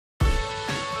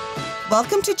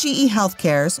Welcome to GE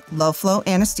Healthcare's Low Flow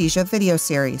Anesthesia video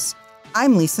series.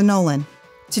 I'm Lisa Nolan.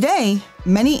 Today,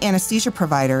 many anesthesia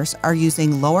providers are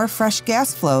using lower fresh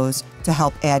gas flows to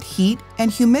help add heat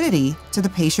and humidity to the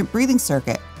patient breathing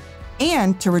circuit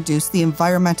and to reduce the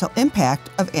environmental impact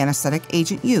of anesthetic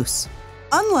agent use.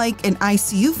 Unlike an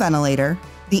ICU ventilator,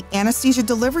 the anesthesia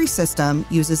delivery system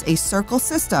uses a circle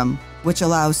system, which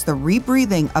allows the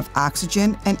rebreathing of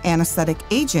oxygen and anesthetic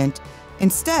agent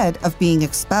instead of being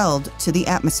expelled to the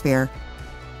atmosphere.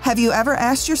 Have you ever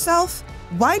asked yourself,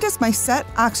 why does my set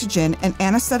oxygen and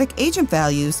anesthetic agent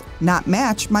values not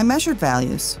match my measured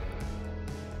values?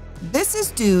 This is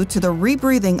due to the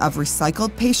rebreathing of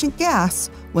recycled patient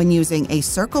gas when using a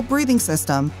circle breathing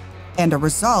system and a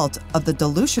result of the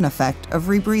dilution effect of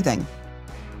rebreathing.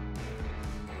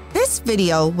 This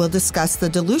video will discuss the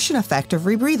dilution effect of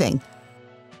rebreathing.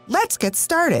 Let's get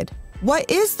started.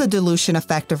 What is the dilution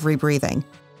effect of rebreathing?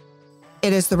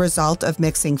 It is the result of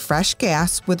mixing fresh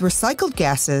gas with recycled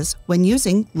gases when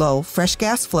using low fresh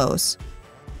gas flows.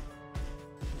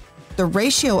 The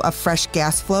ratio of fresh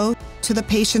gas flow to the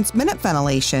patient's minute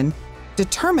ventilation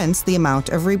determines the amount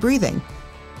of rebreathing.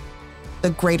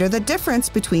 The greater the difference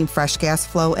between fresh gas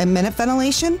flow and minute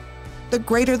ventilation, the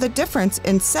greater the difference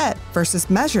in set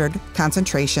versus measured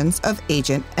concentrations of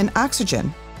agent and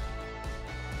oxygen.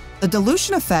 The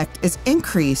dilution effect is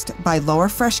increased by lower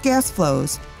fresh gas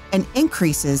flows and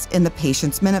increases in the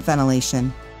patient's minute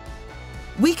ventilation.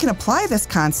 We can apply this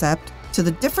concept to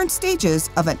the different stages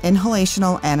of an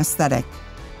inhalational anesthetic.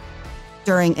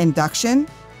 During induction,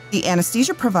 the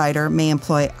anesthesia provider may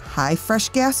employ high fresh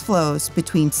gas flows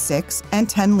between 6 and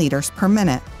 10 liters per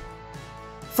minute.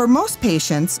 For most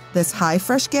patients, this high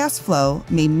fresh gas flow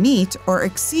may meet or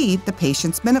exceed the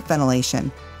patient's minute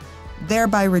ventilation,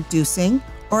 thereby reducing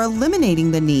or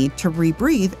eliminating the need to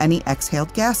rebreathe any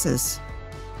exhaled gases.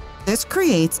 This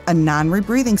creates a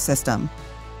non-rebreathing system,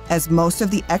 as most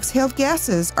of the exhaled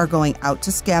gases are going out to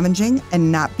scavenging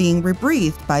and not being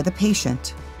rebreathed by the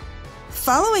patient.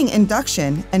 Following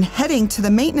induction and heading to the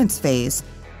maintenance phase,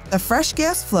 the fresh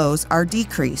gas flows are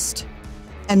decreased,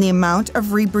 and the amount of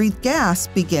rebreathed gas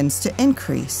begins to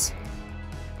increase.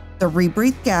 The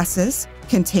rebreathed gases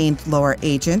contained lower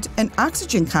agent and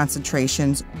oxygen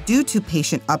concentrations due to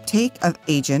patient uptake of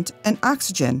agent and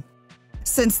oxygen.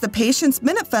 Since the patient's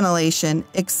minute ventilation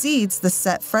exceeds the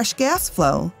set fresh gas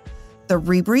flow, the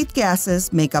rebreathed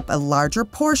gases make up a larger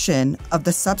portion of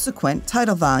the subsequent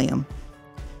tidal volume.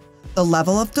 The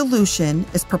level of dilution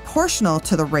is proportional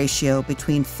to the ratio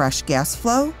between fresh gas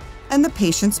flow and the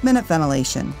patient's minute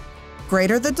ventilation.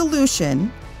 Greater the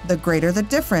dilution, the greater the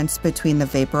difference between the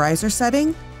vaporizer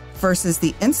setting versus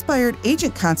the inspired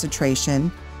agent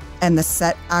concentration and the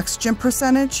set oxygen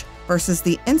percentage versus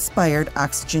the inspired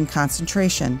oxygen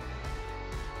concentration.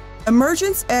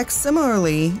 Emergence acts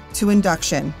similarly to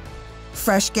induction.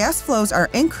 Fresh gas flows are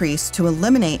increased to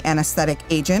eliminate anesthetic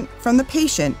agent from the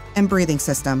patient and breathing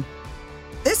system.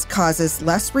 This causes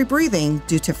less rebreathing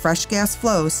due to fresh gas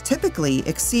flows typically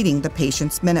exceeding the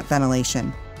patient's minute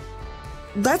ventilation.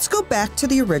 Let's go back to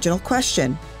the original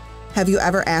question. Have you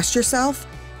ever asked yourself,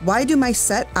 why do my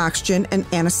set oxygen and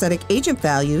anesthetic agent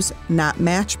values not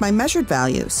match my measured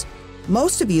values?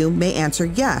 Most of you may answer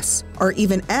yes, or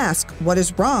even ask what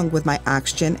is wrong with my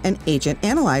oxygen and agent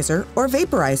analyzer or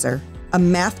vaporizer. A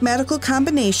mathematical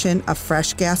combination of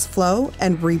fresh gas flow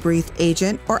and rebreathed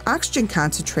agent or oxygen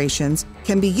concentrations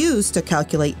can be used to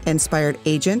calculate inspired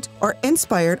agent or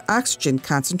inspired oxygen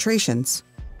concentrations.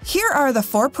 Here are the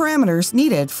 4 parameters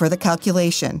needed for the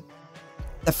calculation: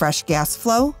 the fresh gas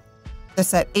flow, the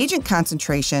set agent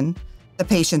concentration, the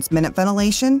patient's minute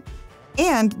ventilation,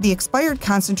 and the expired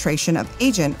concentration of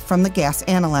agent from the gas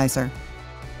analyzer.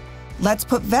 Let's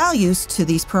put values to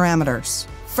these parameters.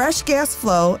 Fresh gas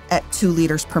flow at 2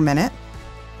 liters per minute,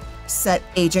 set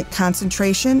agent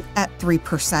concentration at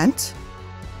 3%,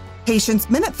 patient's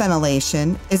minute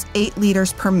ventilation is 8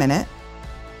 liters per minute,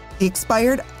 the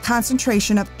expired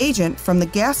concentration of agent from the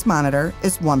gas monitor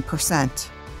is 1%.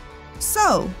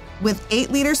 So, with 8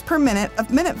 liters per minute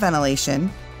of minute ventilation,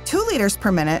 2 liters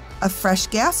per minute of fresh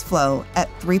gas flow at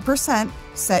 3%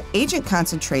 set agent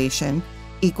concentration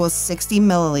equals 60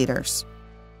 milliliters.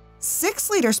 6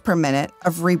 liters per minute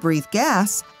of rebreathed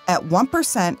gas at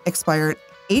 1% expired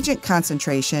agent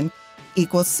concentration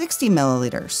equals 60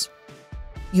 milliliters.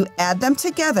 You add them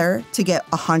together to get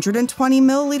 120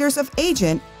 milliliters of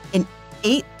agent in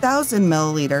 8,000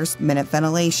 milliliters minute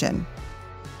ventilation,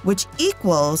 which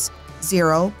equals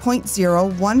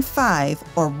 0.015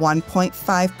 or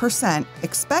 1.5%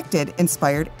 expected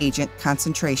inspired agent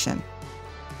concentration.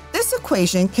 This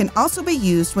equation can also be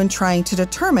used when trying to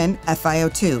determine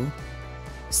FiO2.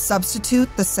 Substitute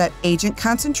the set agent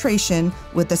concentration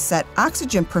with the set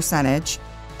oxygen percentage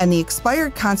and the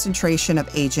expired concentration of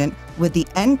agent with the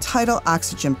end tidal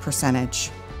oxygen percentage.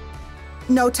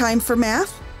 No time for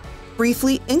math?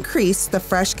 Briefly increase the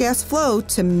fresh gas flow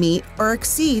to meet or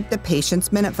exceed the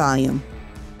patient's minute volume.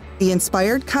 The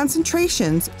inspired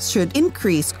concentrations should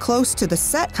increase close to the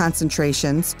set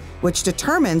concentrations, which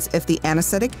determines if the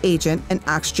anesthetic agent and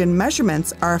oxygen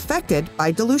measurements are affected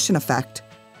by dilution effect.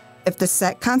 If the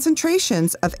set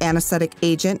concentrations of anesthetic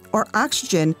agent or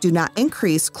oxygen do not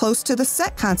increase close to the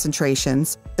set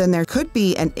concentrations, then there could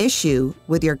be an issue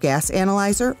with your gas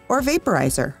analyzer or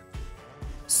vaporizer.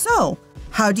 So,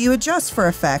 how do you adjust for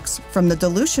effects from the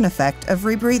dilution effect of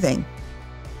rebreathing?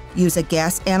 Use a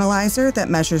gas analyzer that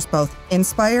measures both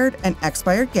inspired and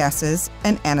expired gases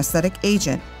and anesthetic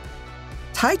agent.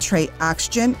 Titrate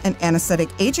oxygen and anesthetic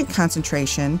agent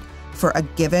concentration for a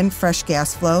given fresh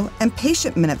gas flow and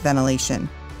patient minute ventilation,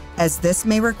 as this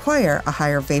may require a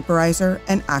higher vaporizer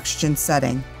and oxygen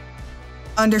setting.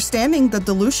 Understanding the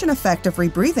dilution effect of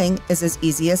rebreathing is as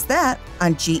easy as that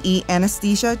on GE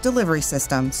Anesthesia Delivery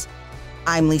Systems.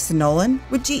 I'm Lisa Nolan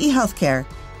with GE Healthcare.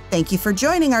 Thank you for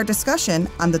joining our discussion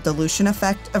on the dilution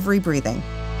effect of rebreathing.